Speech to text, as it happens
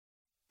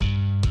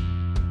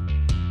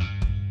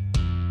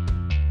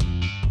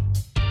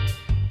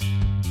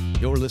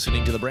You're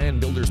listening to the Brand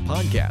Builders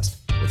Podcast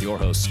with your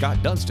hosts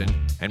Scott Dunston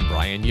and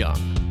Brian Young.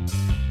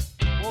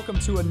 Welcome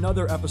to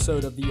another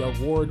episode of the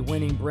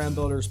award-winning Brand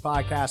Builders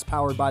Podcast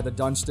powered by the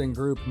Dunston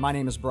Group. My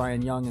name is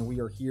Brian Young, and we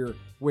are here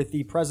with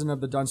the president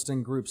of the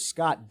Dunston Group,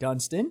 Scott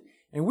Dunston.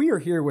 And we are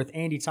here with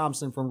Andy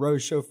Thompson from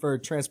Rose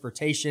Chauffeured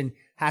Transportation,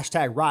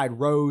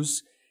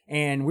 #RideRose.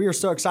 And we are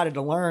so excited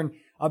to learn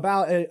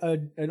about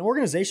an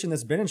organization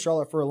that's been in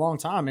Charlotte for a long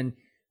time. And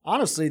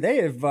honestly,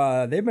 they've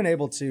been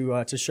able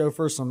to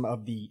chauffeur some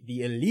of the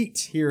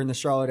elite here in the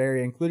Charlotte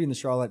area, including the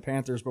Charlotte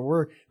Panthers,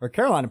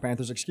 Carolina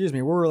Panthers, excuse me.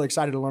 We're really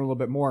excited to learn a little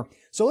bit more.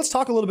 So let's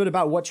talk a little bit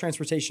about what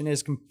transportation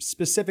is,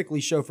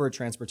 specifically chauffeured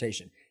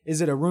transportation.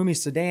 Is it a roomy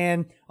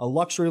sedan, a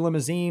luxury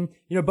limousine?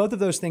 You know, both of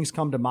those things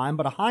come to mind,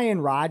 but a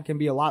high-end ride can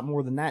be a lot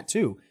more than that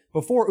too.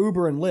 Before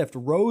Uber and Lyft,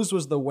 Rose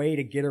was the way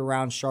to get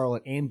around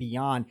Charlotte and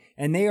beyond,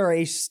 and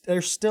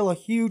they're still a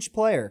huge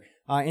player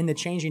in the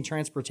changing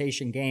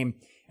transportation game.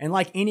 And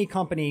like any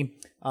company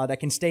that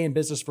can stay in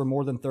business for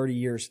more than 30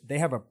 years, they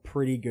have a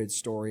pretty good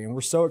story. And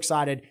we're so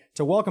excited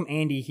to welcome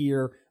Andy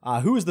here,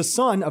 who is the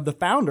son of the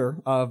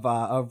founder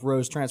of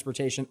Rose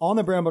Transportation, on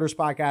the Brand Builders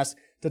Podcast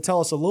to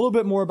tell us a little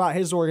bit more about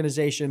his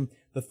organization,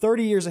 the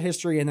 30 years of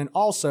history, and then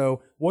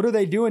also what are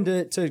they doing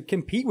to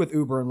compete with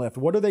Uber and Lyft?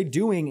 What are they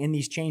doing in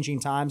these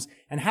changing times?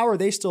 And how are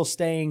they still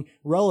staying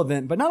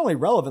relevant? But not only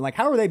relevant, like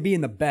how are they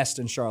being the best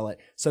in Charlotte?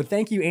 So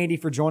thank you, Andy,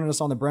 for joining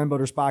us on the Brand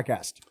Builders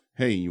Podcast.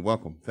 Hey, you're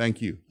welcome.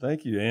 Thank you.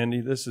 Thank you, Andy.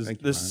 This is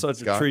such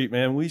Scott. a treat,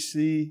 man. We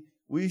see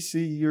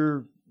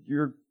your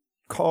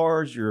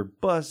cars, your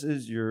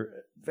buses,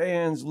 your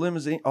vans,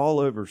 limousine all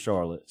over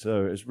Charlotte.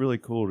 So it's really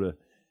cool to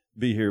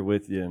be here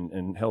with you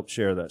and help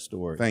share that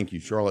story. Thank you.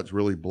 Charlotte's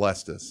really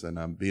blessed us,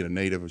 and being a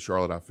native of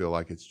Charlotte, I feel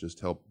like it's just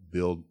helped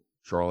build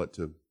Charlotte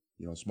to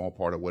a small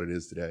part of what it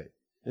is today.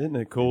 Isn't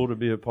it cool to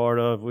be a part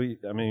of?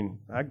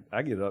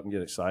 I get up and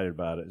get excited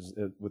about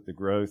it with the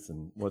growth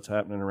and what's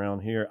happening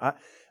around here.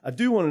 I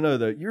do want to know,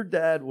 though, your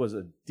dad was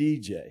a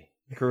DJ,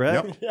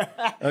 correct?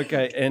 Yep.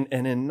 Okay, and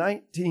in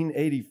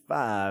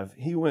 1985,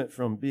 he went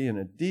from being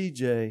a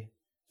DJ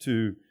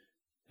to,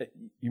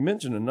 you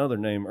mentioned another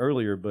name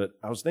earlier, but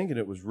I was thinking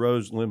it was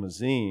Rose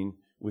Limousine.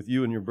 With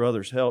you and your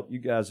brother's help, you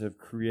guys have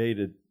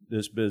created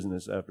this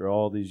business after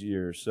all these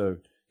years. So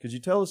could you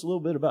tell us a little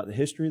bit about the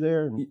history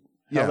there and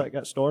how that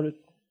got started?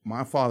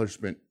 My father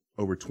spent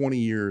over 20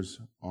 years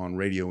on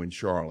radio in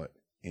Charlotte,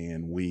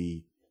 and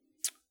he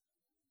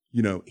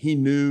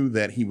knew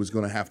that he was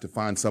going to have to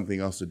find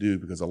something else to do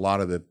because a lot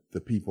of the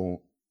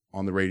people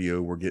on the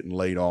radio were getting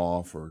laid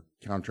off or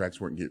contracts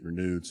weren't getting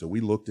renewed. So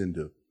we looked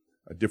into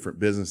different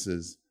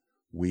businesses.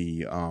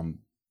 We,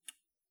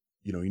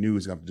 he knew he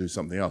was going to have to do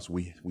something else.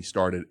 We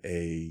started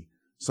a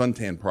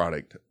suntan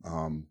product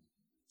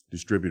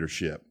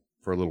distributorship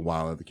for a little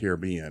while at the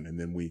Caribbean, and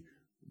then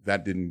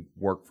that didn't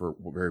work for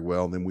very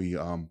well. And then we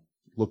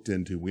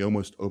we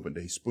almost opened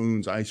a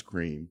Spoon's ice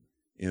cream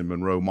in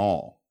Monroe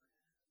Mall,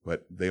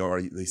 but they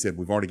said,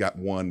 we've already got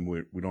one.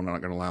 We're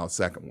not going to allow a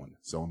second one.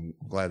 So I'm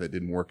glad that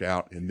didn't work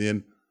out. And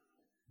then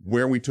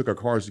where we took our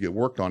cars to get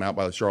worked on out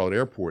by the Charlotte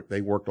airport,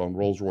 they worked on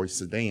Rolls-Royce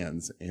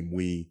sedans. And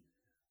the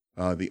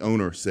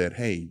owner said,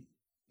 hey,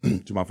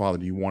 to my father,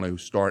 do you want to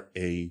start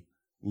a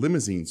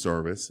limousine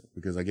service?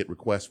 Because I get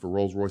requests for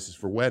Rolls-Royces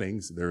for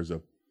weddings. There's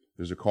a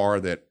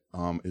car that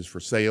is for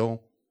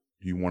sale.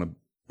 Do you want to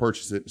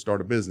purchase it and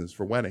start a business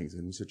for weddings?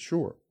 And we said,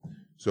 sure.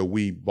 So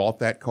we bought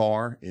that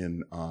car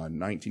in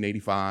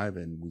 1985,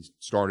 and we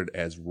started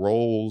as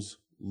Rolls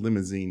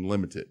Limousine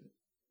Limited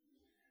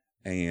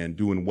and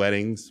doing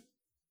weddings.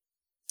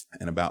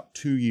 And about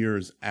 2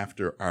 years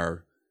after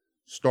our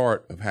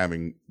start of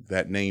having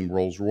that name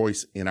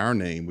Rolls-Royce in our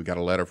name, we got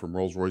a letter from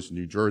Rolls-Royce in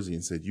New Jersey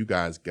and said, you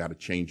guys got to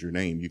change your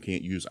name. You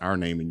can't use our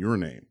name in your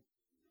name.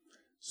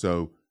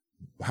 So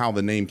how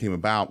the name came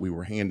about, we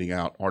were handing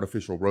out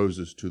artificial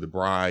roses to the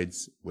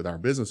brides with our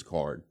business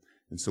card.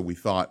 And so we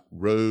thought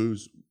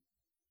Rose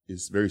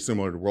is very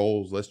similar to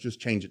Rolls. Let's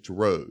just change it to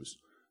Rose.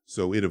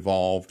 So it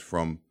evolved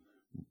from,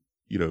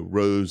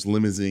 Rose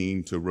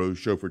Limousine to Rose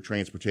Chauffeured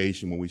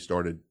Transportation when we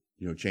started,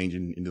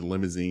 changing into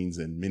limousines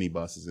and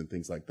minibuses and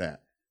things like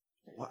that.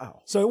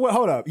 Wow. So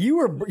hold up.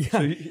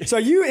 So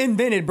you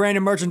invented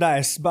branded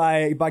merchandise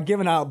by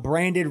giving out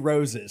branded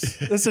roses.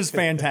 This is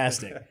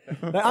fantastic.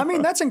 I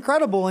mean, that's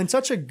incredible and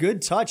such a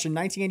good touch in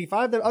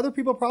 1985 that other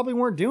people probably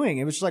weren't doing.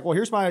 It was just like, well,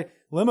 here's my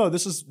limo.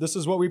 This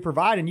is what we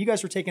provide. And you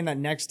guys were taking that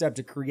next step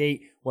to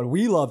create what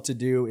we love to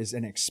do is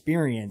an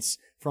experience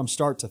from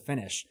start to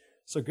finish.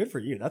 So good for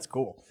you. That's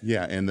cool.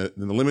 Yeah. And the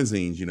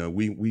limousines,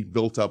 we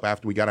built up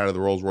after we got out of the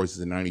Rolls Royces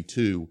in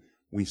 92,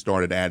 we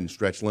started adding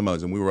stretch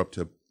limos, and we were up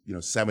to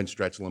 7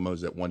 stretch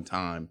limos at one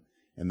time.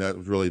 And that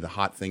was really the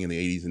hot thing in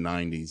the 80s and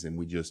 90s. And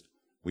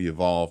we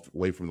evolved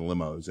away from the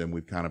limos, and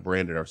we've kind of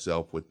branded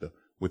ourselves with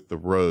the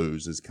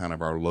Rose as kind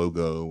of our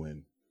logo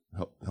and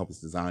help us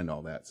design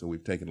all that. So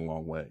we've taken a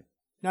long way.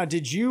 Now,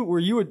 were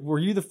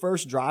you the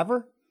first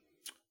driver?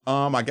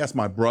 I guess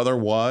my brother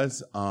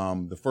was.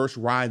 The first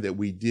ride that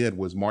we did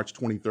was March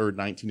 23rd,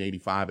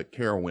 1985 at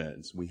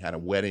Carowinds. We had a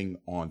wedding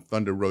on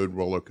Thunder Road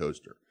roller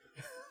coaster.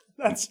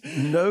 That's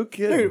No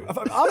kidding. dude.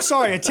 I'm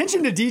sorry.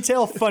 Attention to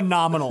detail,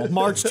 phenomenal.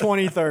 March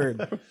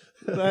 23rd.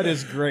 That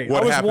is great.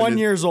 What I was happened 1 is-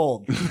 year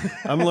old.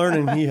 I'm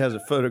learning he has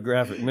a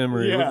photographic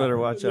memory. Yeah. We better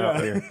watch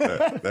out here.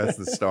 That's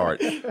the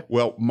start.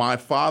 Well, my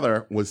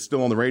father was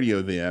still on the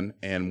radio then,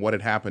 and what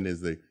had happened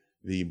is the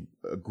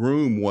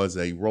groom was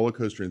a roller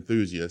coaster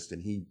enthusiast,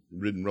 and he'd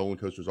ridden roller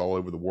coasters all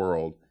over the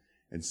world.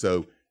 And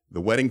so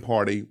the wedding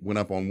party went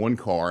up on one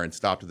car and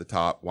stopped at the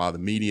top, while the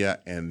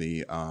media and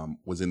the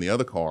was in the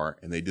other car,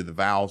 and they did the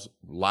vows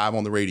live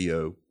on the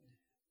radio.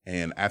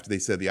 And after they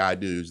said the I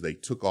do's, they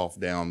took off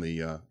down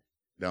the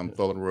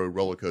Fulton Road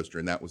roller coaster,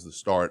 and that was the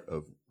start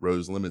of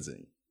Rose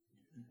Limousine.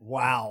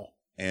 Wow.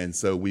 And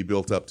so we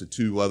built up to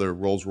 2 other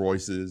Rolls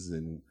Royces,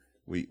 and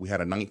we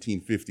had a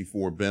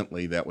 1954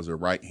 Bentley that was a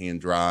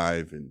right-hand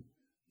drive and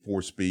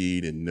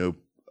 4-speed and no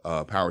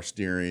power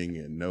steering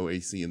and no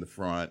AC in the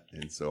front.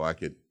 And so I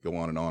could go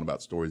on and on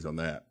about stories on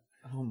that.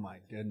 Oh my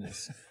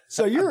goodness.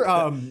 So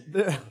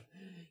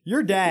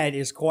your dad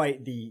is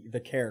quite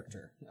the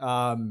character.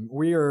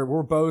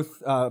 We're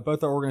both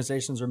our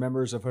organizations are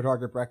members of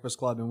Photographic Breakfast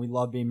Club, and we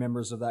love being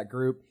members of that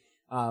group.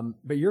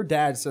 But your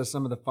dad says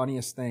some of the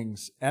funniest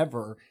things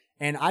ever,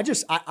 and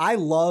I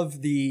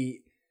love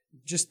the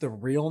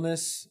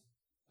realness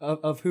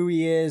of who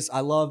he is.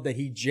 I love that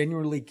he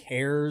genuinely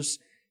cares.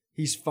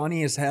 He's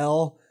funny as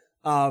hell.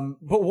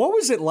 But what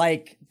was it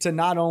like to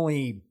not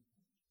only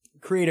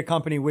create a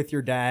company with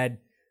your dad,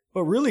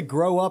 but really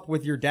grow up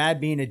with your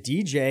dad being a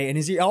DJ? And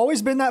has he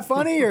always been that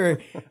funny, or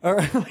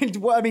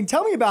I mean,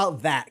 tell me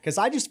about that, because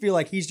I just feel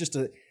like he's just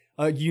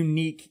a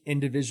unique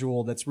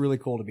individual that's really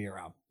cool to be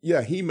around.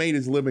 Yeah, he made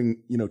his living,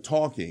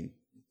 talking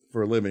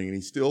for a living, and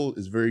he still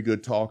is a very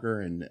good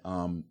talker. And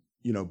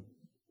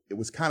it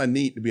was kind of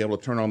neat to be able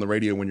to turn on the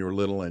radio when you were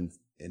little and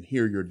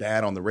hear your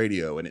dad on the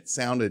radio, and it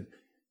sounded,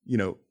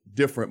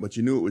 different, but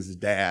you knew it was his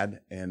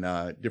dad, and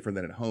different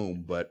than at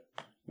home. But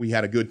we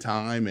had a good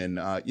time, and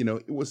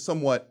it was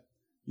somewhat,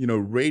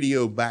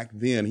 radio back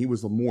then. He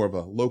was more of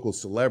a local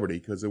celebrity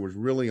because there was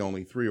really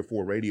only 3 or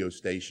 4 radio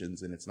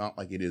stations, and it's not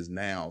like it is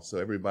now. So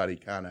everybody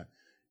kind of,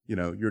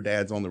 your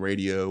dad's on the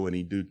radio, and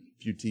he'd do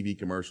a few TV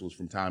commercials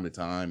from time to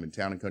time. And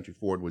Town and Country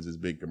Ford was his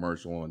big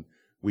commercial, and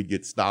we'd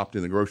get stopped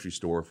in the grocery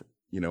store,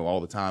 all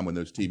the time when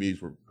those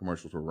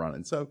commercials were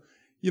running. So,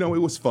 it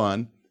was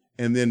fun.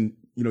 And then,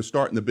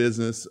 starting the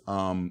business, it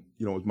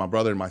was my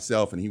brother and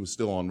myself, and he was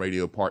still on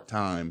radio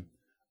part-time.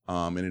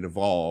 And it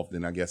evolved,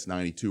 and I guess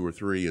 92 or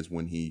 3 is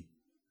when he,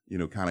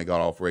 kind of got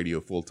off radio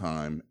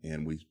full-time,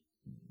 and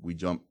we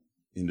jumped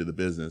into the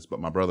business. But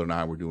my brother and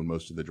I were doing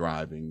most of the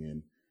driving,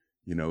 and,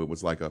 it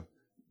was like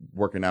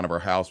working out of our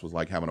house was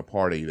like having a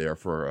party there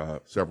for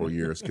several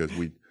years, because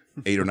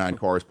 8 or 9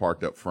 cars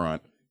parked out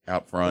front.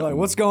 You're like,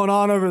 what's going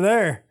on over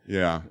there?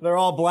 Yeah. They're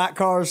all black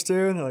cars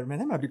too. And they're like, man,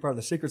 that might be part of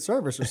the Secret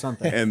Service or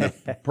something. And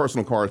the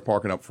personal cars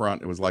parking up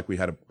front, it was like we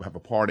had to have a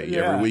party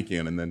every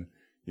weekend. And then,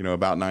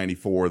 about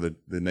 94, the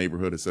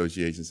neighborhood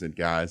association said,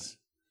 guys,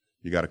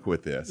 you got to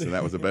quit this. And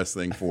that was the best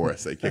thing for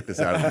us. They kicked us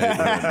out of the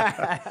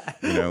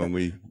neighborhood.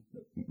 And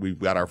we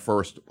got our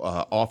first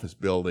office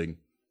building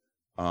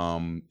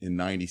in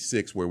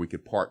 96 where we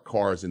could park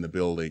cars in the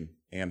building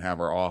and have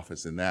our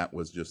office. And that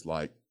was just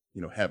like,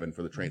 heaven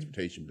for the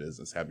transportation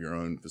business, have your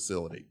own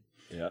facility.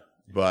 Yeah.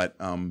 But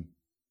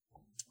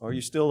are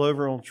you still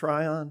over on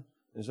Tryon?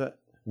 Is that?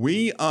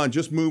 We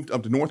just moved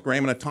up to North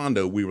Graham and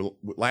Atondo.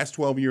 Last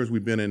 12 years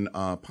we've been in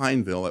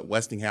Pineville at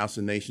Westinghouse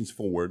and Nations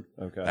Ford.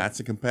 Okay.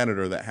 That's a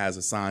competitor that has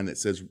a sign that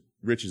says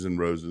Riches and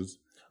Roses.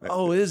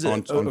 Oh, is it?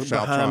 On South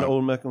Behind Tryon.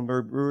 Old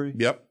Mecklenburg Brewery?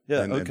 Yep.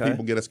 Yeah, and okay.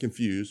 people get us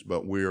confused,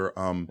 but we're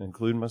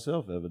including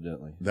myself,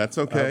 evidently. That's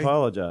okay. I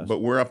apologize. But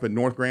we're up at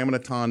North Graham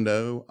and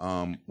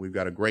Atondo. We've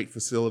got a great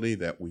facility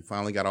that we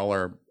finally got all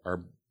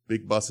our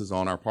big buses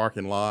on our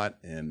parking lot.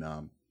 And,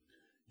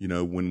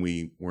 when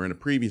we were in a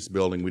previous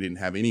building, we didn't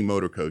have any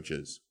motor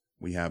coaches.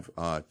 We have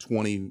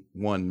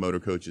 21 motor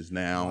coaches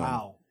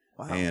now.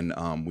 Wow.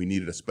 And we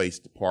needed a space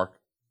to park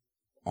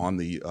on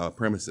the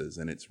premises.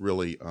 And it's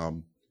really,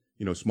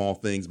 small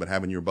things, but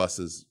having your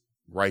buses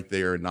right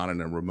there and not in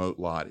a remote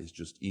lot is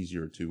just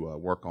easier to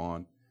work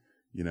on.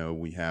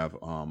 We have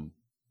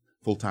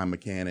full-time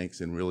mechanics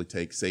and really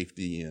take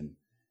safety and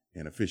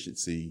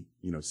efficiency,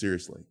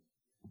 seriously.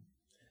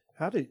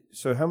 How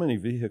many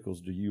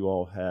vehicles do you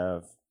all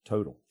have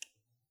total?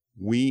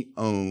 We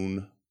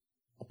own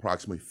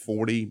approximately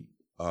 40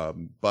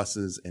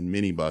 buses and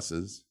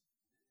minibuses,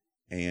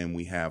 and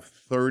we have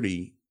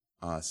 30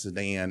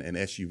 sedan and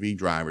SUV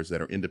drivers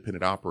that are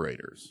independent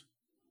operators.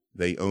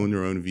 They own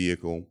their own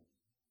vehicle,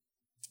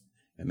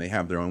 and they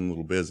have their own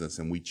little business.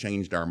 And we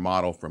changed our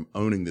model from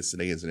owning the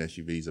sedans and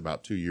SUVs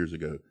about 2 years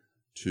ago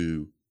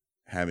to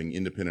having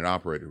independent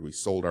operators. We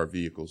sold our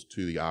vehicles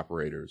to the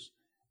operators,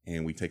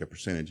 and we take a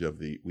percentage of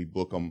we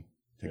book them,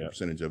 take a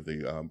percentage of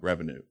the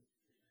revenue.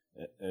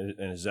 And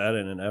is that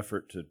in an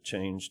effort to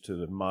change to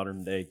the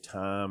modern day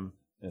time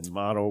and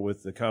model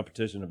with the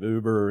competition of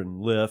Uber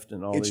and Lyft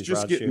and all these? It's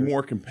just getting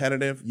more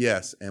competitive,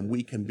 yes, and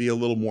we can be a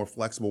little more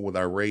flexible with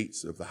our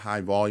rates of the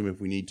high volume if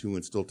we need to,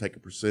 and still take a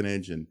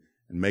percentage and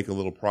and make a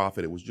little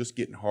profit. It was just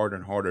getting harder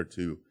and harder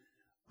to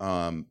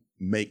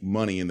make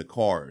money in the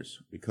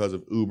cars because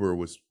of Uber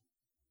was,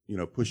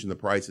 pushing the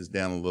prices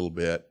down a little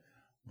bit.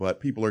 But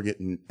people are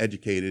getting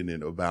educated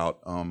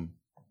about,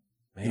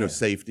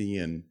 safety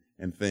and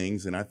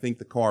things. And I think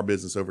the car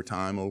business over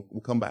time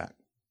will come back.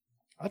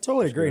 I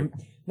totally agree.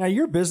 Now,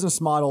 your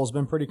business model has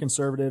been pretty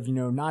conservative,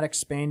 not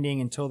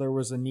expanding until there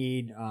was a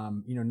need,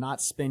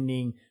 not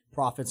spending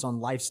profits on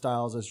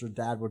lifestyles, as your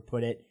dad would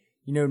put it.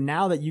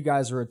 Now that you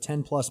guys are a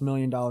 $10+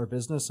 million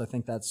business, I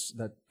think that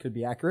could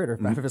be accurate. Or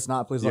if it's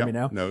not, please let me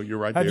know. No, you're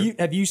right.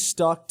 Have you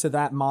stuck to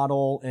that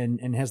model,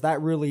 and has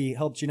that really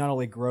helped you not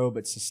only grow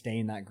but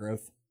sustain that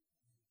growth?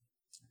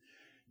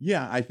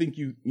 Yeah, I think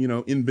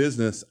in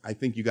business, I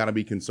think you got to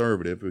be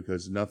conservative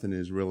because nothing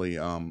is really,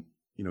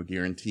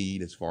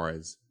 guaranteed as far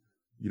as,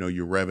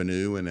 your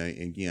revenue. And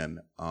again,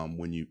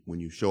 when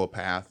you show a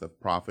path of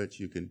profits,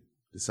 you can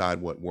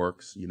decide what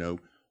works.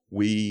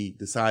 We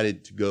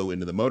decided to go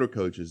into the motor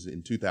coaches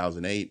in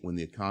 2008 when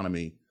the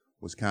economy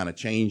was kind of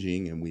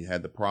changing and we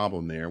had the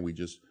problem there. We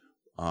just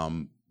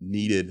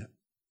needed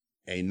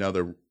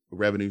another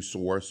revenue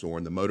source,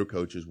 or the motor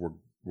coaches were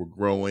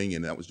growing,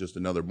 and that was just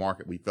another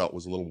market we felt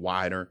was a little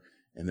wider,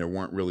 and there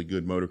weren't really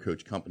good motor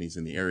coach companies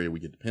in the area we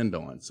could depend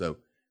on. So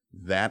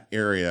that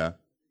area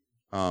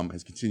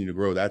has continued to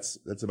grow. That's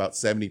about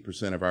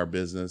 70% of our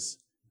business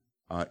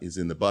is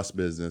in the bus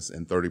business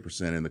and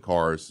 30% in the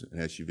cars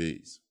and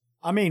SUVs.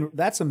 I mean,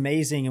 that's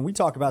amazing, and we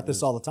talk about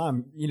this all the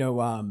time.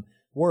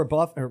 Warren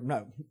Buffett, or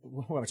no,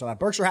 who am I talking about?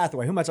 Berkshire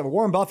Hathaway. Who am I talking about?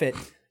 Warren Buffett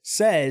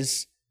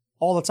says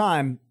all the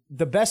time,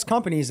 the best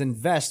companies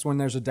invest when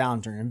there's a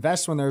downturn,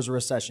 invest when there's a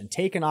recession,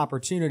 take an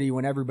opportunity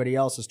when everybody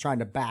else is trying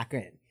to back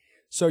in.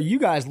 So you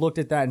guys looked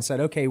at that and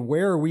said, okay,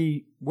 where do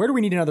we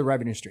need another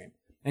revenue stream?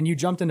 And you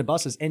jumped into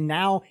buses, and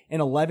now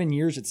in 11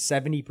 years, it's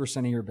 70%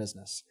 of your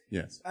business.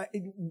 Yes.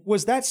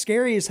 Was that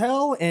scary as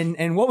hell?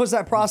 And what was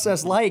that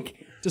process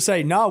like to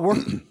say, no, we're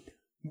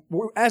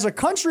as a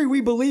country, we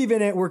believe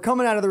in it. We're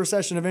coming out of the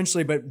recession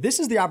eventually, but this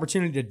is the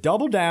opportunity to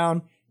double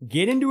down,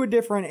 get into a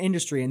different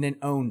industry, and then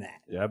own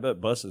that. Yeah, I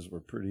bet buses were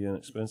pretty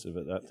inexpensive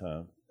at that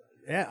time.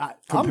 Yeah,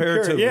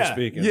 comparatively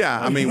speaking.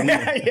 Yeah, I mean,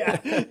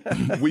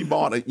 we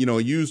bought a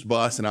used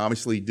bus and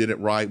obviously did it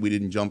right. We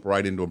didn't jump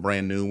right into a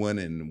brand new one,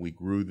 and we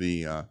grew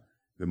the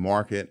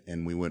market,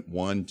 and we went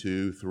 1,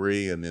 2,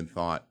 3, and then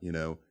thought,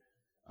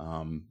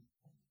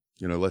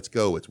 let's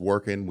go. It's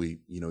working. We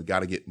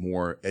got to get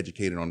more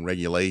educated on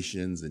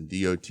regulations and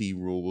DOT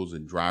rules,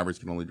 and drivers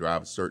can only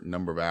drive a certain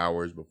number of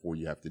hours before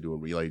you have to do a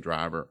relay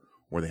driver,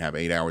 or they have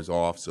 8 hours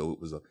off. So it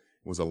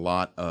was a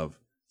lot of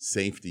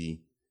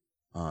safety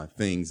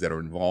things that are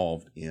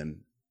involved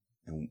in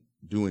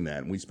doing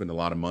that. And we spend a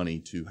lot of money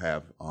to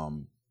have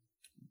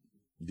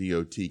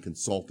DOT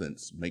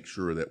consultants make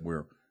sure that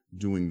we're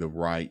doing the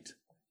right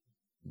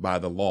by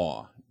the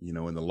law, in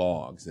the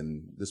logs.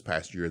 And this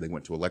past year they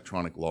went to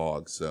electronic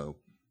logs. So,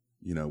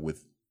 in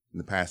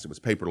the past it was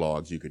paper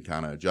logs, you could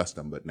kind of adjust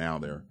them, but now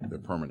they're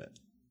permanent.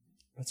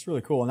 That's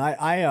really cool. And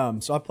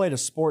I played a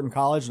sport in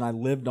college, and I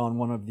lived on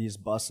one of these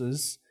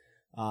buses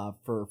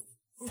for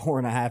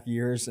 4.5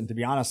 years. And to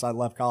be honest, I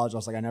left college. I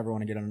was like, I never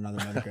want to get on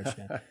another motor coach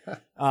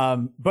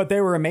again. But they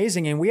were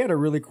amazing. And we had a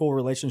really cool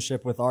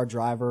relationship with our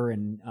driver.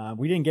 And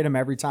we didn't get him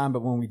every time,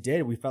 but when we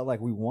did, we felt like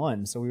we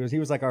won. So he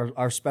was like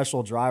our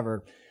special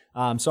driver.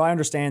 So I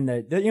understand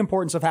the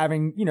importance of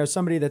having,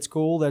 somebody that's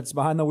cool, that's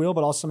behind the wheel,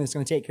 but also somebody that's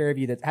going to take care of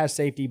you, that has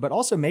safety, but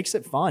also makes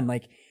it fun.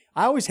 Like,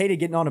 I always hated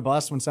getting on a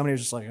bus when somebody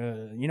was just like,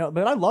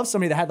 but I love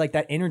somebody that had like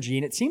that energy.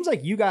 And it seems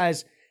like you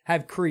guys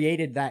have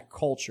created that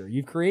culture.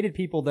 You've created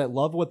people that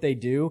love what they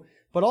do,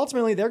 but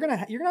ultimately you're going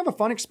to have a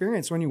fun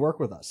experience when you work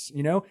with us,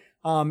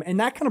 and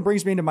that kind of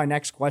brings me into my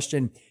next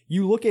question.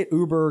 You look at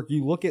Uber,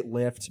 you look at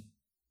Lyft,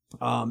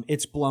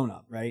 it's blown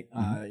up, right?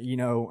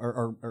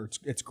 Or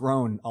it's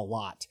grown a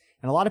lot.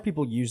 And a lot of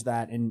people use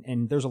that,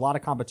 and there's a lot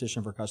of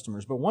competition for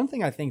customers. But one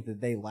thing I think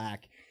that they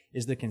lack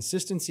is the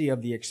consistency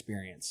of the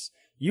experience.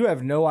 You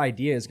have no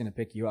idea is going to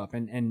pick you up.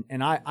 And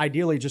I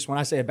ideally, just when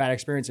I say a bad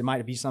experience, it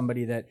might be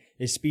somebody that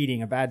is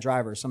speeding, a bad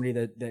driver, somebody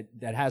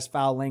that has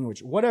foul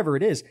language, whatever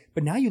it is.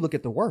 But now you look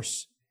at the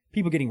worst.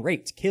 People getting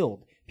raped,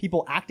 killed,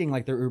 people acting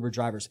like they're Uber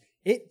drivers.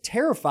 It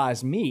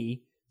terrifies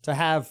me to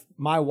have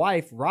my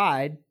wife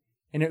ride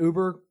in an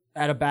Uber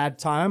at a bad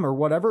time or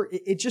whatever.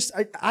 It just,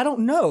 I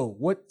don't know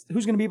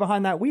who's going to be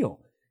behind that wheel.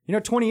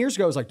 20 years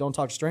ago, it was like, don't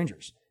talk to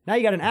strangers. Now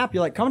you got an app.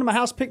 You're like, come to my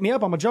house, pick me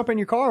up. I'm going to jump in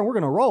your car and we're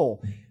going to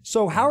roll.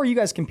 So how are you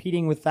guys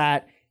competing with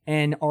that?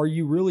 And are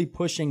you really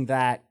pushing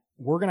that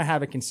we're going to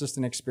have a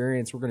consistent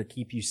experience? We're going to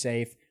keep you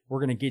safe. We're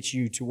going to get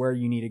you to where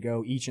you need to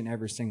go each and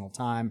every single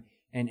time.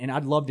 And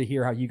I'd love to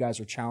hear how you guys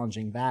are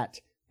challenging that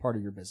part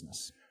of your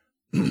business.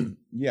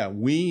 Yeah,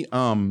 we,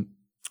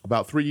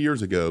 about 3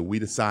 years ago, we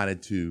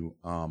decided to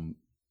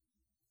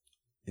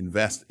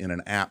invest in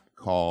an app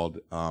called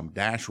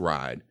Dash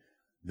Ride.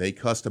 They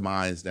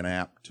customized an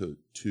app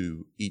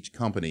to each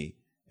company,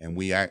 and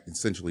we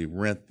essentially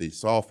rent the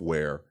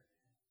software,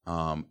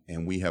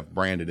 and we have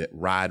branded it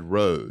Ride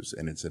Rose,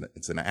 and it's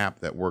an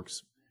app that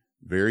works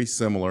very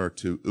similar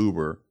to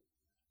Uber,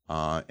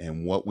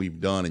 And what we've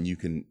done, and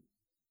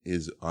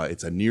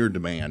it's a near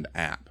demand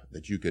app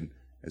that you can,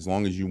 as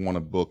long as you want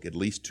to book at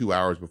least 2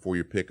 hours before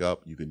your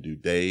pickup, you can do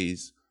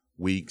days,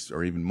 weeks,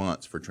 or even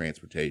months for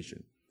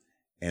transportation.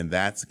 And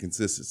that's the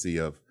consistency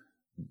of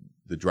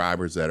the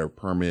drivers that are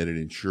permitted,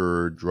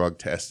 insured, drug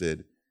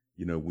tested.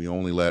 We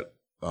only let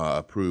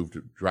approved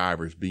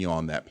drivers be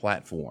on that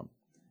platform.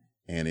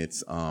 And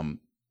it's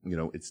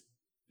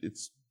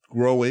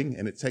growing,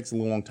 and it takes a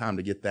long time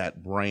to get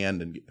that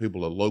brand and get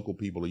local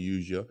people to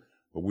use you.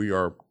 But we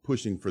are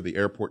pushing for the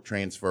airport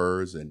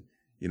transfers, and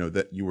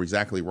that you were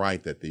exactly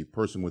right that the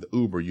person with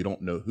Uber, you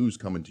don't know who's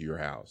coming to your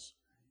house,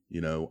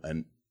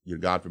 and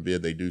God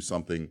forbid they do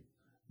something,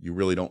 you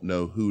really don't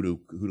know who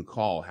to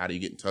call. How do you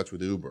get in touch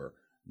with Uber?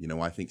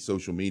 I think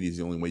social media is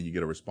the only way you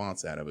get a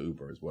response out of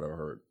Uber, is what I've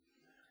heard.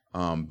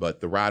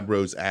 But the Ride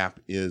Rose app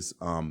is,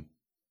 a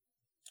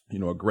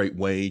great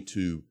way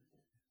to,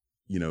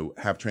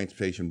 have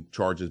transportation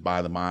charges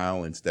by the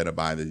mile instead of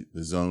by the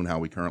zone, how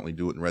we currently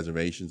do it in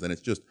reservations. And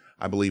it's just,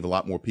 I believe a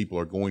lot more people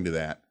are going to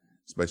that,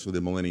 especially the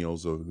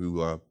millennials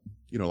who,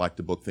 like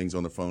to book things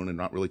on their phone and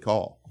not really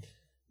call.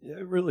 Yeah,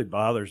 it really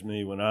bothers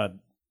me when I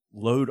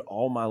load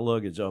all my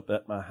luggage up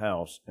at my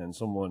house and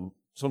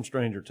some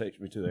stranger takes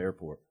me to the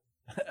airport.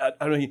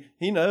 I mean,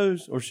 he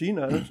knows or she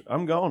knows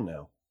I'm gone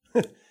now.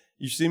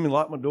 You see me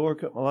lock my door,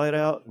 cut my light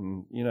out,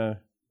 and,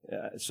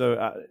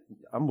 so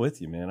I'm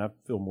with you, man. I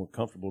feel more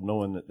comfortable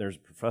knowing that there's a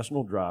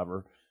professional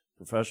driver,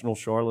 professional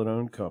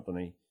Charlotte-owned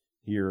company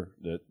here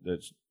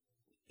that's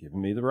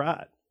giving me the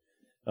ride.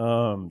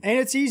 And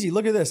it's easy.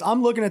 Look at this.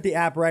 I'm looking at the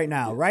app right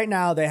now. Yeah. Right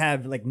now, they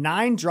have like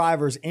 9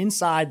 drivers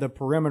inside the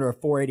perimeter of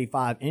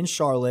 485 in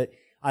Charlotte.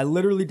 I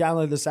literally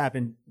downloaded this app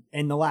in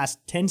the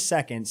last 10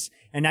 seconds,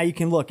 and now you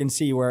can look and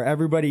see where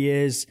everybody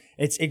is.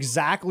 It's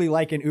exactly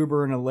like an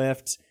Uber and a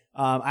Lyft.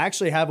 I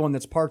actually have one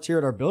that's parked here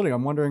at our building.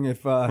 I'm wondering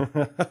if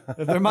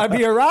there might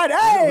be a ride.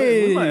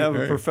 Hey, we might have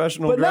a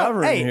professional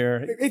driver in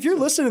here. If you're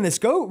listening to this,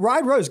 go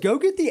Ride Rose. Go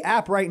get the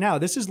app right now.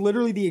 This is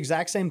literally the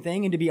exact same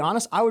thing. And to be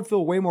honest, I would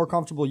feel way more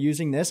comfortable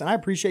using this. And I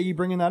appreciate you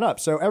bringing that up.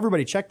 So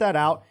everybody, check that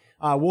out.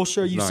 We'll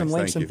show you some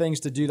links and things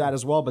to do that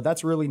as well. But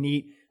that's really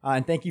neat.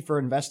 And thank you for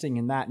investing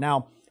in that.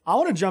 Now, I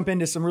want to jump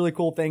into some really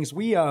cool things.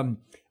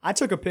 I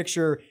took a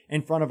picture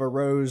in front of a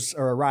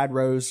Ride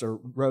Rose,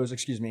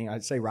 excuse me.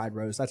 I'd say Ride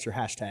Rose. That's your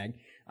hashtag.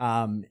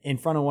 In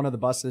front of one of the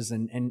buses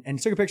and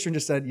took a picture and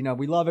just said,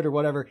 we love it or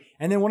whatever.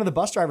 And then one of the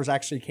bus drivers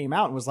actually came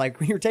out and was like,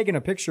 when you're taking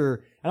a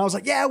picture, and I was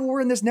like, yeah, well,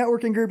 we're in this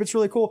networking group. It's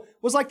really cool.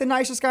 Was like the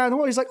nicest guy in the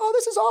world. He's like, oh,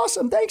 this is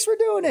awesome. Thanks for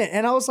doing it.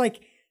 And I was like,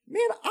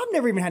 man, I've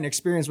never even had an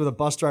experience with a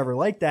bus driver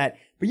like that,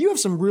 but you have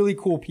some really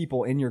cool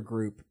people in your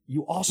group.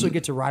 You also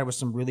get to ride with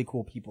some really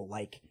cool people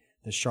like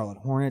the Charlotte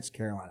Hornets,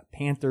 Carolina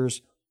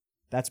Panthers.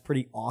 That's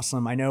pretty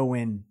awesome. I know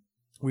when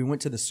we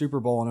went to the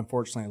Super Bowl and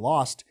unfortunately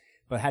lost,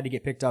 but had to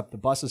get picked up, the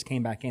buses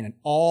came back in and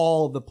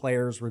all of the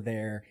players were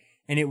there.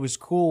 And it was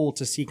cool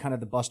to see kind of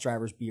the bus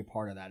drivers be a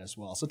part of that as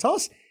well. So tell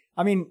us,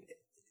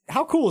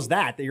 how cool is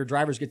that your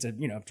drivers get to,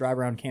 drive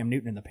around Cam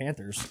Newton and the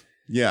Panthers?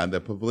 Yeah,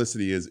 the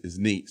publicity is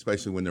neat,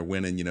 especially when they're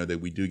winning,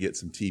 that we do get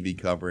some TV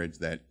coverage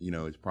that,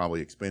 is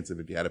probably expensive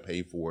if you had to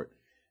pay for it,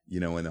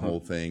 and the whole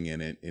thing.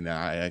 And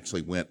I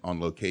actually went on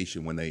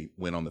location when they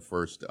went on the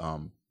first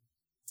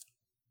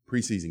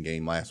preseason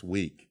game last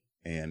week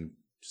and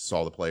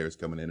saw the players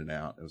coming in and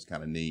out. It was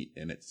kind of neat.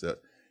 And it's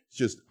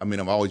just,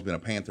 I've always been a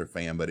Panther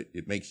fan, but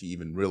it makes you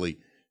even really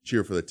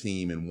cheer for the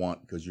team and want,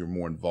 because you're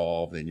more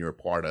involved and you're a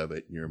part of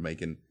it and you're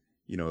making,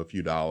 a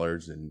few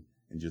dollars and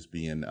just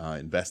being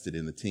invested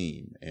in the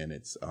team. And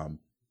it's,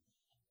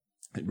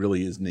 it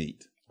really is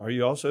neat. Are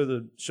you also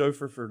the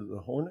chauffeur for the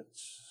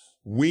Hornets?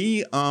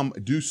 We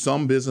do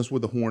some business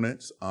with the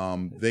Hornets.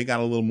 They got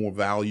a little more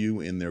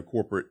value in their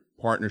corporate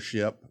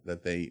partnership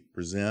that they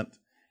present,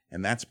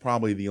 and that's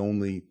probably the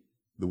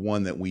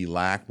one that we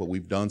lack, but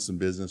we've done some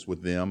business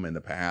with them in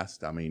the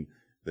past.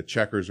 The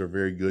Checkers are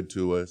very good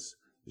to us.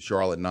 The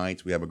Charlotte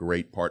Knights we have a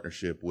great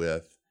partnership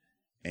with,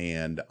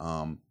 and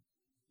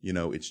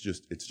it's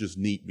just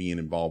neat being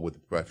involved with the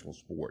professional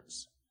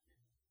sports.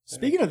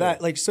 Speaking of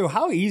that, so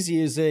how easy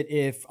is it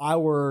if I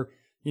were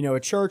a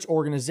church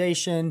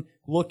organization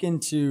looking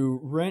to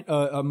rent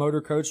a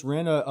motor coach,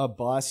 rent a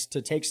bus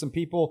to take some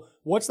people?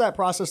 What's that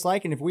process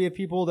like? And if we have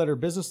people that are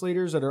business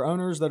leaders, that are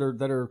owners, that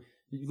are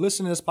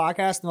listening to this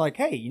podcast and they're like,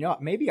 hey,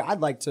 maybe I'd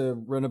like to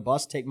rent a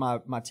bus, take my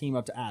team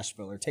up to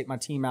Asheville or take my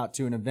team out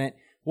to an event.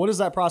 What is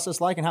that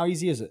process like and how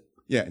easy is it?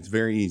 Yeah, it's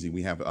very easy.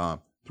 We have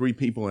 3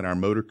 people in our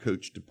motor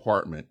coach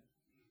department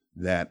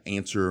that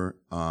answer,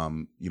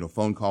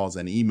 phone calls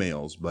and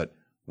emails, but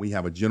we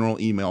have a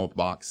general email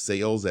box,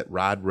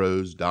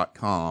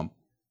 sales@riderose.com,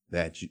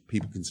 that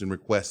people can send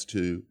requests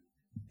to.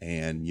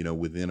 And,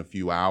 within a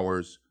few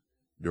hours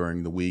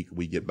during the week,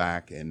 we get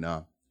back and,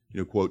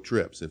 quote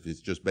trips. If it's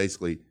just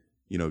basically,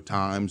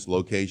 times,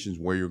 locations,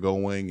 where you're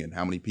going and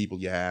how many people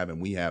you have.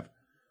 And we have,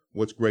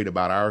 what's great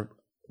about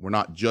we're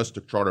not just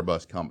a charter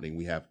bus company.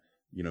 We have,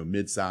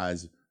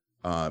 mid-size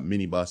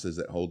minibuses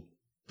that hold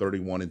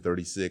 31 and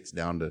 36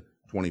 down to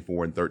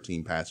 24 and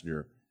 13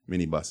 passenger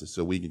minibuses.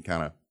 So we can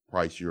kind of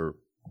price your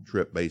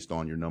trip based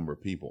on your number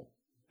of people.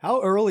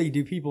 How early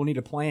do people need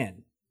to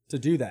plan to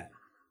do that?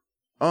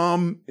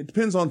 It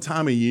depends on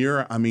time of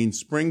year. I mean,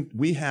 spring,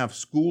 we have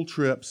school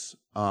trips,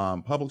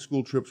 public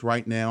school trips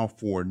right now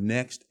for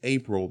next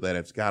April that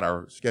have got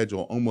our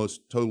schedule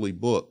almost totally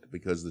booked,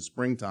 because the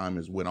springtime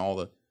is when all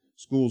the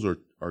schools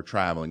are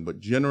traveling. But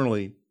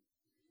generally,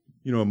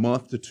 a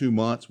month to 2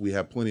 months, we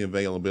have plenty of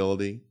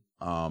availability.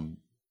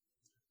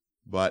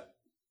 But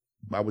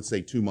I would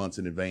say 2 months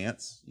in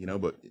advance,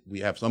 but we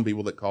have some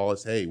people that call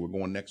us, hey, we're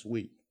going next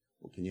week.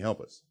 Well, can you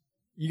help us?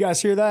 You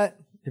guys hear that?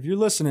 If you're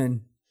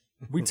listening,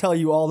 we tell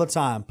you all the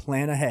time,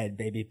 plan ahead,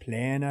 baby,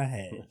 plan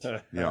ahead.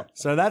 Yeah.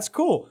 So that's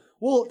cool.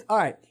 Well, all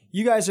right.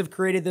 You guys have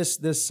created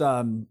this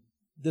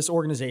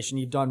organization.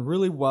 You've done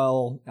really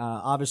well,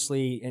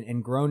 obviously,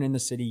 and grown in the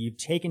city. You've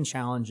taken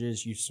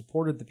challenges. You've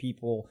supported the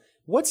people.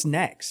 What's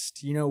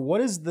next?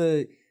 What is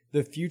the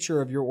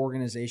future of your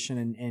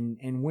organization?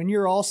 And when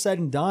you're all said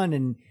and done,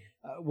 and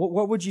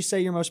what would you say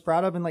you're most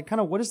proud of? And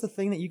what is the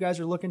thing that you guys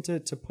are looking to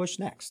push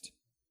next?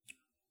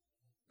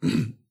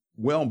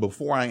 Well,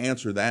 before I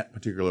answer that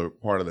particular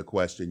part of the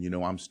question,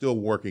 I'm still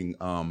working.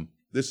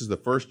 This is the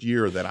first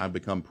year that I've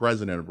become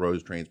president of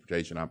Rose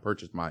Transportation. I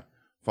purchased my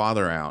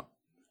father out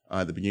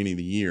at the beginning of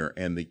the year,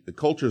 and the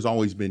culture has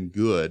always been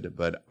good,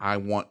 but I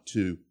want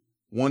to,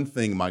 one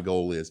thing my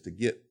goal is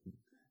to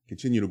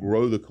continue to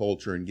grow the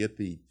culture and get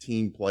the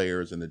team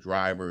players and the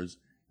drivers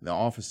and the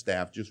office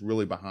staff just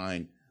really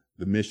behind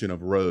the mission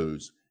of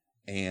Rose.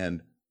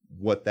 And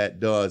what that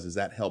does is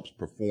that helps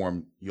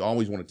perform. You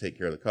always want to take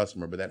care of the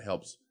customer, but that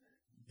helps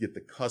get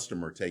the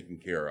customer taken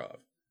care of,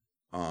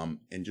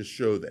 and just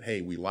show that, hey,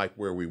 we like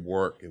where we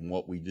work and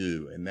what we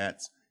do. And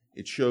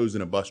it shows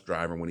in a bus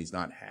driver when he's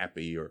not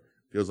happy or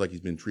feels like he's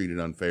been treated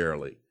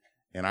unfairly.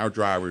 And our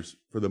drivers,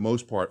 for the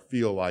most part,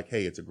 feel like,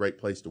 hey, it's a great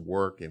place to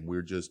work, and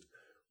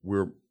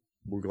we're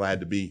glad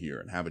to be here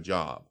and have a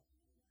job.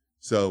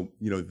 So,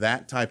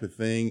 that type of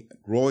thing,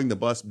 growing the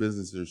bus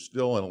business, there's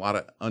still a lot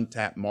of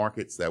untapped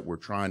markets that we're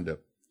trying to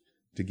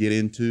get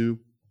into.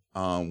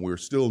 We're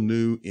still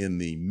new in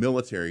the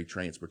military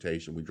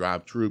transportation. We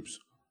drive troops,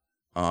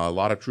 a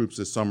lot of troops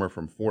this summer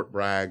from Fort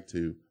Bragg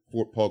to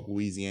Fort Polk,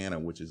 Louisiana,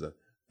 which is a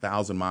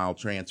 1,000-mile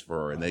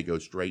transfer, and they go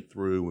straight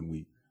through, and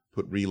we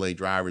put relay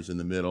drivers in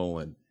the middle.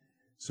 And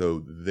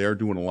so they're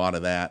doing a lot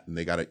of that, and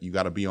you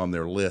got to be on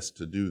their list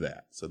to do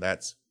that. So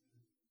that's,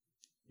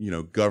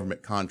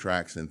 government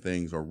contracts and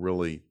things are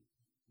really,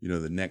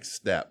 the next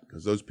step,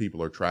 because those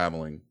people are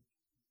traveling,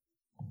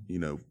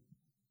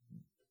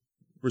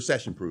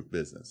 recession-proof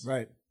business.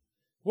 Right.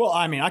 Well,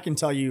 I mean, I can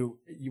tell you,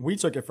 we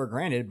took it for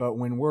granted, but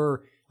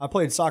I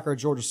played soccer at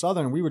Georgia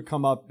Southern, and we would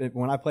come up,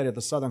 when I played at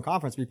the Southern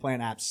Conference, we'd be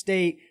playing App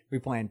State, we'd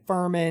be playing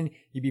Furman,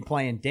 you'd be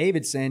playing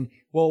Davidson.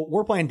 Well,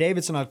 we're playing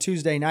Davidson on a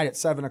Tuesday night at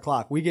 7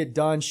 o'clock. We get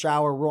done,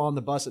 shower, we're on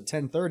the bus at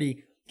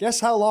 10:30.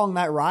 Guess how long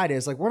that ride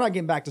is? We're not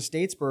getting back to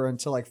Statesboro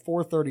until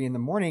 4:30 in the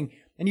morning,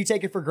 and you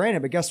take it for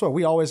granted, but guess what?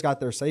 We always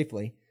got there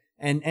safely.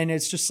 And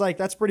it's just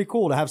that's pretty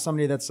cool to have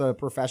somebody that's a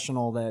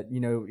professional that,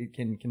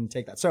 can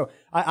take that. So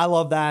I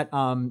love that.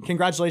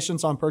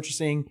 Congratulations on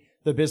purchasing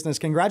the business.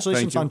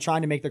 Congratulations on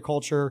trying to make the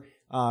culture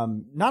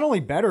not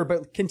only better,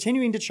 but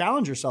continuing to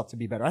challenge yourself to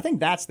be better. I think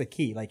that's the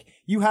key.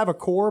 You have a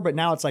core, but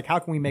now it's how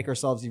can we make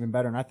ourselves even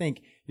better? And I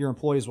think your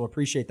employees will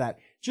appreciate that.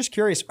 Just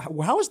curious,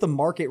 how is the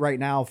market right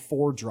now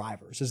for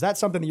drivers? Is that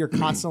something that you're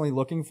constantly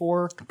looking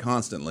for?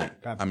 Constantly.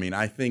 Okay. I mean,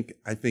 I think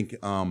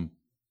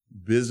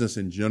business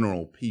in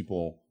general,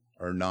 people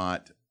are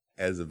not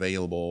as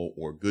available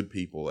or good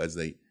people as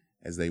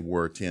they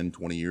were 10,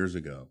 20 years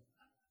ago.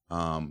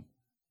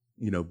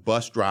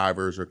 Bus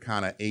drivers are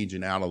kind of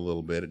aging out a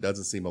little bit. It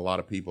doesn't seem a lot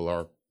of people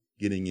are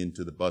getting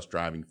into the bus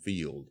driving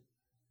field.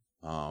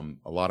 A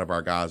lot of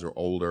our guys are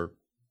older,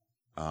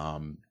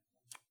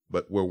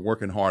 but we're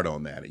working hard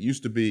on that. It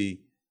used to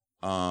be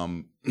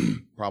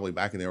probably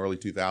back in the early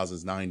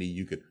 2000s,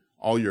 90,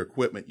 all your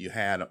equipment you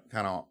had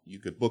you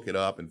could book it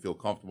up and feel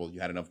comfortable.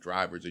 You had enough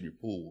drivers in your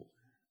pool.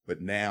 But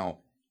now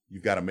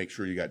you've got to make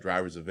sure you got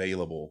drivers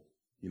available,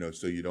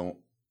 so you don't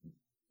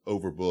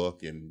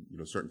overbook, and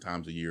certain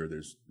times of year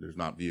there's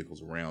not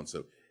vehicles around.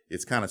 So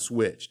it's kind of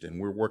switched, and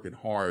we're working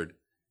hard,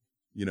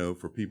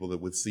 for people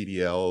that with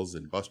CDLs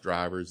and bus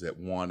drivers that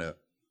want to,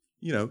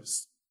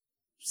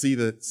 see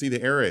the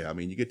area. I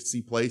mean, you get to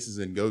see places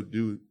and go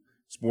do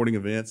sporting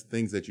events,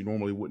 things that you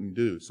normally wouldn't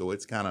do. So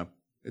it's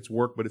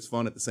work, but it's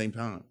fun at the same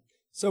time.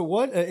 So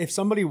what if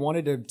somebody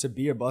wanted to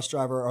be a bus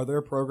driver? Are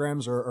there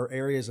programs or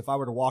areas, if I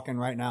were to walk in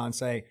right now and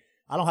say,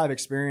 I don't have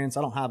experience,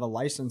 I don't have a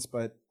license,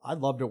 but I'd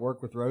love to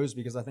work with Rose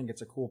because I think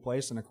it's a cool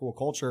place and a cool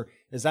culture.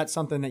 Is that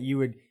something that you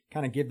would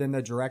kind of give them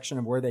the direction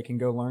of where they can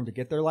go learn to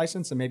get their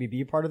license and maybe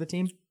be a part of the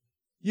team?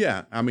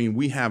 Yeah. I mean,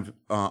 we have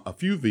a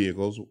few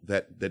vehicles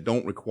that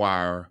don't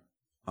require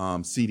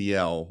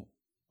CDL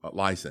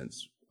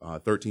license,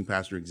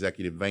 13-passenger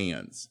executive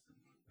vans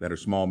that are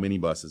small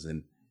minibuses,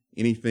 and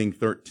anything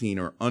 13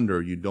 or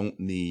under, you don't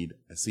need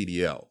a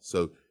CDL.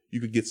 So you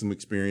could get some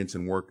experience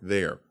and work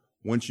there.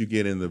 Once you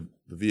get in the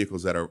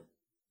vehicles that are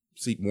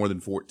seat more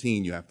than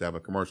 14, you have to have a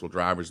commercial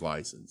driver's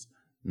license.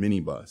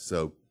 minibus.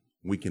 So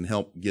we can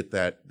help get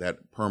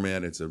that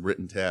permit. It's a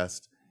written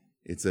test.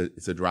 It's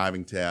a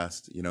driving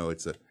test.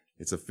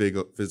 It's a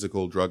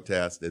physical drug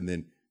test, and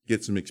then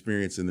get some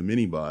experience in the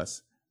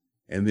minibus.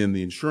 And then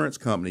the insurance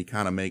company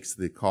kind of makes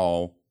the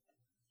call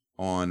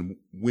on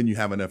when you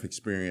have enough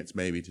experience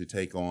maybe to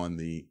take on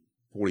the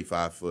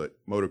 45-foot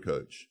motor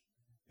coach.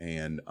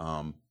 And,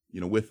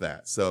 with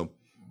that. So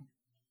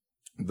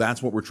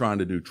that's what we're trying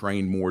to do,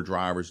 train more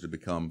drivers to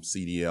become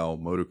CDL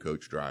motor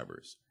coach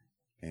drivers.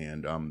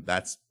 And I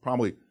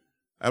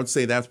would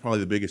say that's probably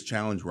the biggest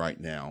challenge right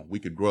now. We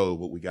could grow,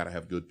 but we got to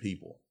have good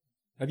people.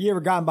 Have you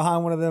ever gotten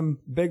behind one of them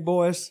big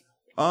boys?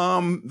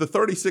 The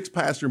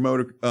 36-passenger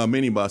motor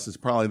minibus is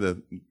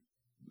probably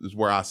is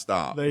where I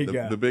stop. There you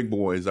go. The big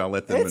boys, I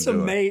let them do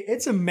it.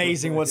 It's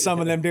amazing what some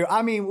of them do.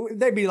 I mean,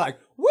 they'd be like,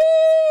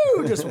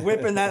 woo, just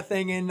whipping that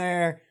thing in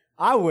there.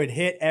 I would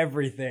hit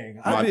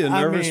everything. I'd be a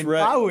nervous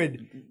wreck. I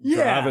would,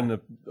 driving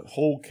the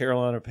whole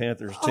Carolina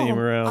Panthers team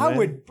around. It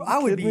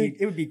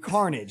would be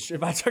carnage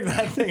if I took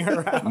that thing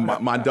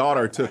around. My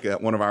daughter took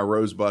one of our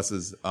Rose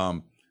buses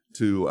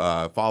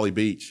to Folly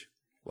Beach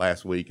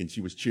last week, and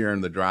she was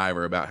cheering the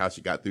driver about how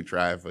she got through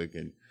traffic,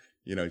 and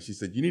she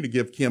said, "You need to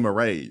give Kim a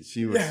raise."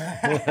 She took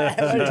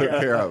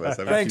care of us.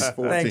 I mean, she's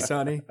 14. Thanks,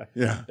 honey.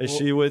 Yeah, is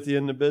she with you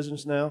in the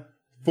business now?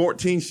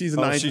 14. She's a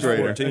ninth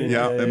grader. 14.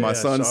 Yeah, and my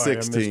son's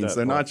Sorry, 16.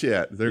 So not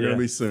yet. They're going to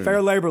be soon.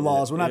 Fair labor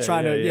laws. We're not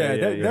trying to.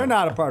 They're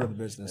not a part of the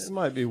business. It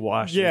might be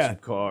washing some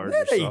cars.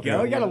 Yeah, there you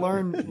go. You got to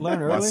learn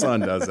early. My son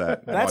does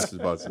that. Washes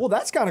buses. Well,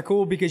 that's kind of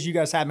cool because you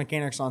guys have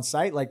mechanics on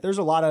site. Like, there's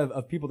a lot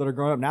of people that are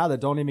growing up now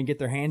that don't even get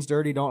their hands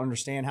dirty, don't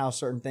understand how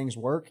certain things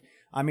work.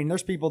 I mean,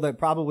 there's people that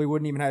probably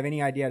wouldn't even have any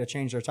idea how to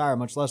change their tire,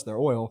 much less their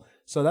oil.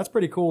 So that's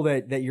pretty cool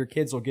that your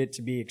kids will get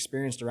to be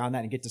experienced around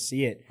that and get to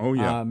see it. Oh,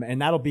 yeah.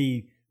 And that'll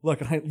be. Look,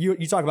 you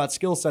talk about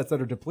skill sets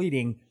that are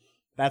depleting.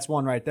 That's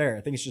one right there. I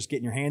think it's just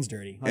getting your hands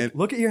dirty.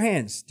 Look at your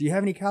hands. Do you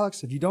have any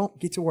cowlicks? If you don't,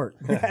 get to work.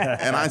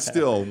 And I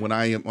still, when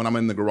I'm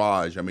in the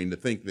garage, I mean, to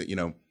think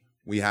that,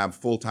 we have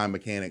full-time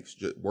mechanics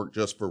work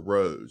just for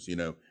Rose,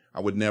 I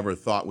would never have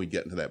thought we'd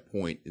get into that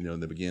point, in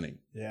the beginning.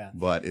 Yeah.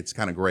 But it's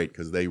kind of great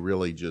because they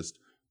really just,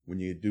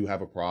 when you do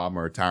have a problem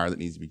or a tire that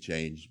needs to be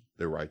changed,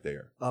 they're right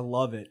there. I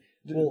love it.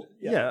 Well,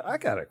 yeah, I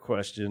got a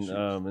question,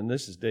 and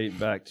this is dating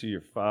back to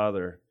your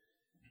father.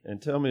 And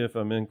tell me if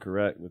I'm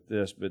incorrect with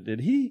this, but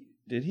did he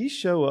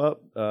show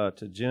up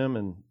to Jim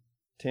and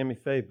Tammy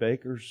Faye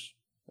Baker's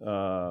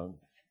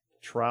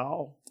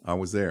trial? I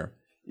was there.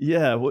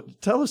 Yeah,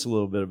 tell us a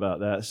little bit about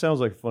that. It sounds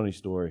like a funny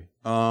story.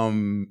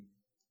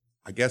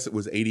 I guess it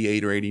was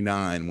 88 or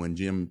 89 when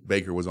Jim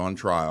Baker was on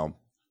trial.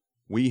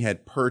 We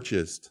had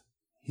purchased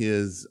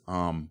his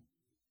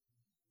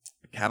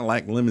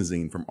Cadillac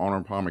limousine from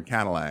Arnold Palmer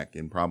Cadillac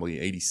in probably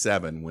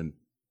 87 when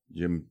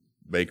Jim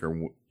Baker,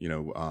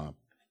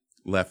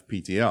 left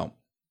PTL.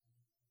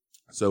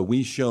 So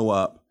we show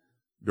up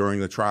during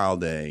the trial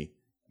day.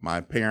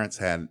 My parents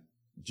had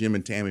Jim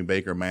and Tammy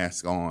Baker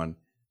masks on,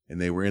 and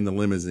they were in the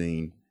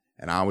limousine,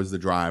 and I was the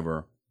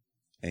driver.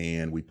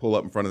 And we pull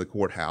up in front of the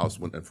courthouse,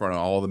 in front of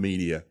all the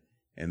media,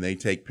 and they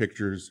take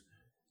pictures.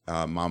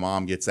 My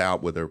mom gets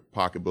out with her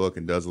pocketbook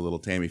and does a little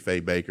Tammy Faye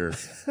Baker,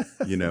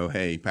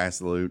 hey, pass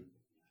the loot.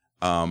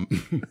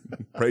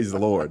 Praise the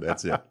Lord.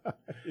 That's it.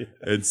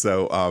 And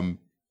so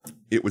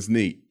it was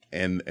neat.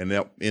 And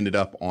that ended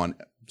up on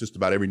just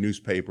about every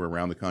newspaper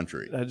around the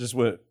country. That just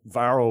went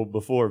viral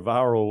before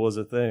viral was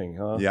a thing,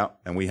 huh? Yeah,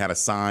 and we had a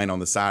sign on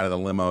the side of the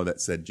limo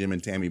that said Jim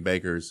and Tammy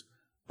Baker's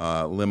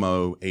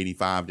limo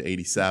 85 to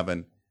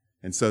 87.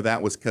 And so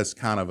that was just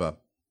kind of a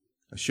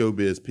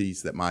showbiz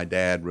piece that my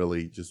dad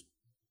really just,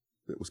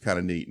 it was kind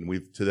of neat. And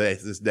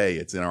this day,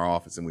 it's in our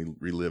office and we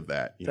relive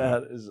that.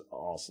 That is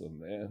awesome,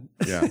 man.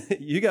 Yeah.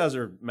 You guys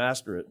are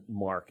master at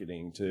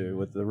marketing too,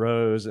 with the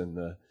Rose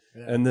and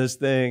and this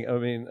thing. I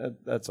mean,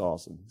 that's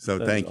awesome.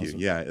 So thank you.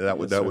 Yeah,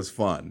 that was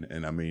fun.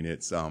 And I mean,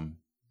 it's those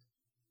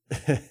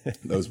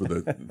were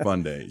the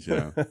fun days,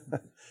 Well,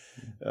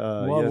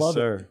 yes,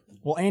 sir. It.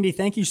 Well, Andy,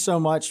 thank you so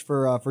much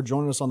for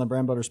joining us on the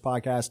Brand Builders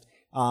podcast.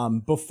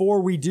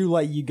 Before we do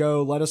let you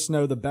go, let us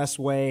know the best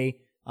way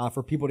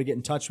for people to get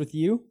in touch with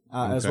you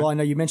as well. I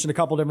know you mentioned a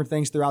couple different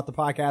things throughout the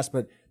podcast,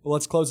 but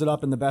let's close it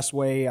up in the best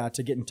way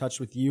to get in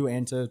touch with you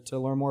and to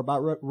learn more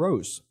about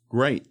Rose.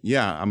 Great.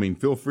 Yeah. I mean,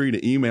 feel free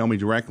to email me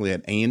directly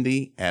at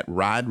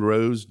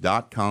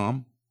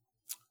andy@riderose.com.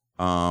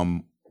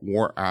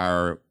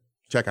 Or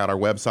check out our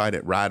website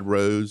at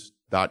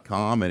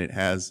riderose.com, and it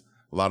has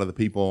a lot of the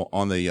people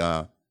on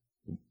the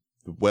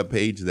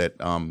webpage that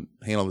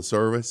handle the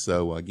service.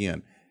 So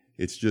again,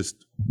 it's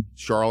just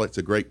Charlotte's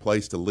a great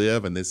place to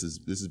live, and this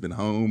has been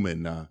home,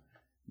 and I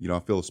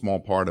feel a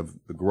small part of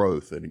the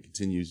growth, and it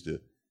continues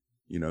to,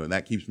 and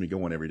that keeps me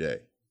going every day.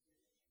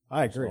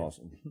 I agree. That's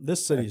awesome.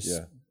 This city's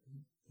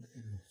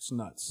it's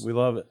nuts. We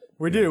love it.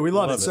 We do. We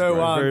love it. So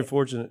we're very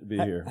fortunate to be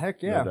here.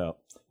 Heck yeah. No doubt.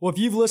 Well, if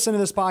you've listened to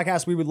this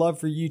podcast, we would love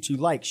for you to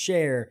like,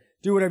 share,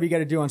 do whatever you got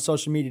to do on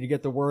social media to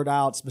get the word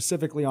out,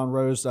 specifically on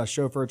Rose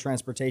Chauffeured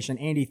Transportation.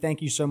 Andy,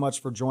 thank you so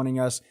much for joining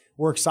us.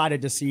 We're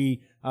excited to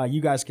see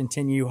you guys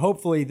continue.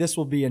 Hopefully this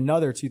will be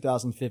another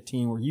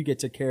 2015 where you get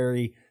to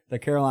carry the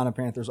Carolina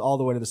Panthers all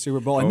the way to the Super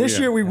Bowl. And this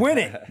year we win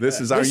it.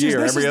 This is our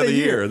year. Every other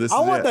year.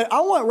 I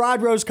want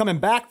Rod Rose coming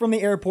back from the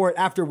airport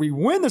after we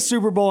win the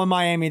Super Bowl in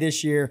Miami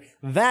this year.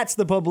 That's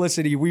the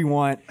publicity we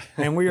want,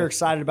 and we are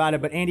excited about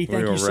it. But Andy,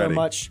 thank you so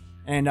much.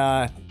 And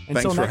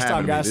until next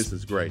time, guys. This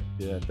is great.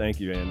 Yeah,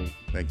 thank you, Andy.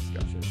 Thank you,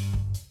 Scott.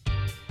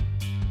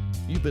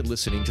 You've been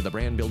listening to the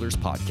Brand Builders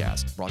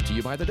Podcast, brought to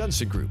you by the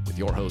Dunston Group with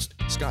your host,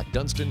 Scott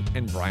Dunston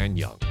and Brian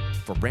Young.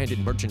 For branded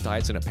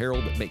merchandise and apparel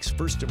that makes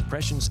first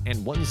impressions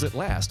and ones that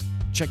last,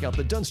 check out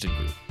the Dunston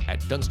Group at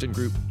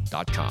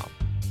dunstongroup.com.